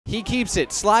He keeps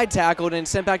it, slide tackled, and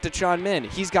sent back to Chon Min.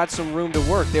 He's got some room to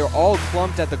work. They're all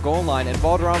clumped at the goal line, and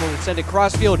Valderrama will send it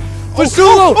crossfield.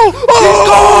 Fasulo! He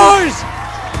scores!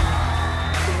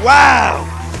 Wow!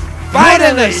 What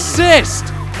an assist!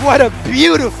 What a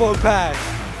beautiful pass!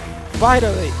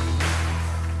 Finally!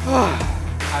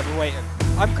 I'm waiting.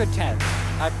 I'm content.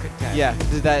 I'm content. Yeah,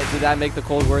 did that make the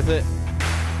cold worth it?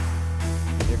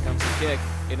 Here comes the kick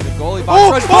into the goalie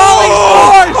box. Rajbali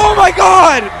scores! Oh my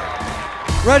God!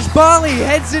 Rajbali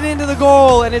heads it into the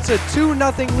goal, and it's a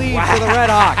 2-0 lead for the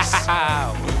Red Hawks.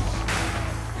 Wow!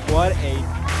 What a...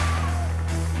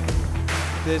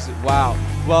 Wow.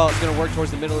 Well, it's going to work towards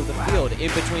the middle of the field,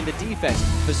 in between the defense.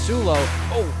 Fasulo,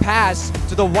 pass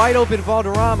to the wide open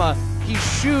Valderrama. He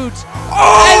shoots.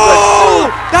 Oh!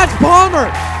 That's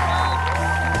Palmer!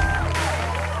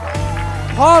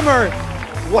 Palmer!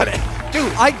 What a...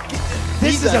 Dude,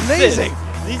 this is amazing.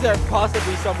 These are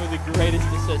possibly some of the greatest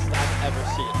assists I've ever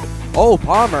seen. Oh,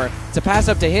 Palmer, it's a pass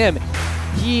up to him.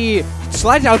 He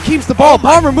slides out, keeps the ball.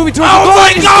 Palmer moving towards the goal. Oh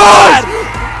my God!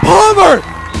 Palmer!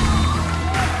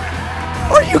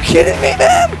 Are you kidding me,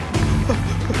 man?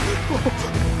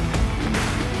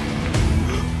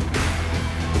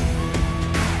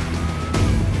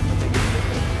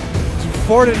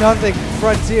 4-0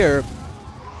 Frontier.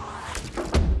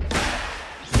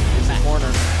 It's a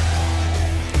corner.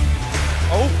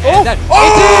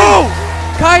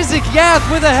 Kaizek Yath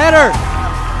with a header,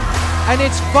 and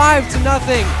it's 5-0.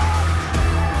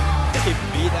 They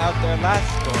beat out their last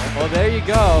score. Well, there you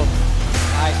go.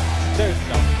 There's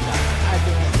no shot. I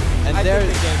think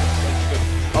the game is good.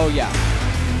 Oh yeah,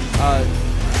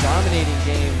 dominating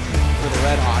game for the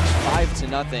Red Hawks,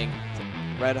 5-0.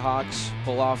 Red Hawks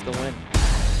pull off the win.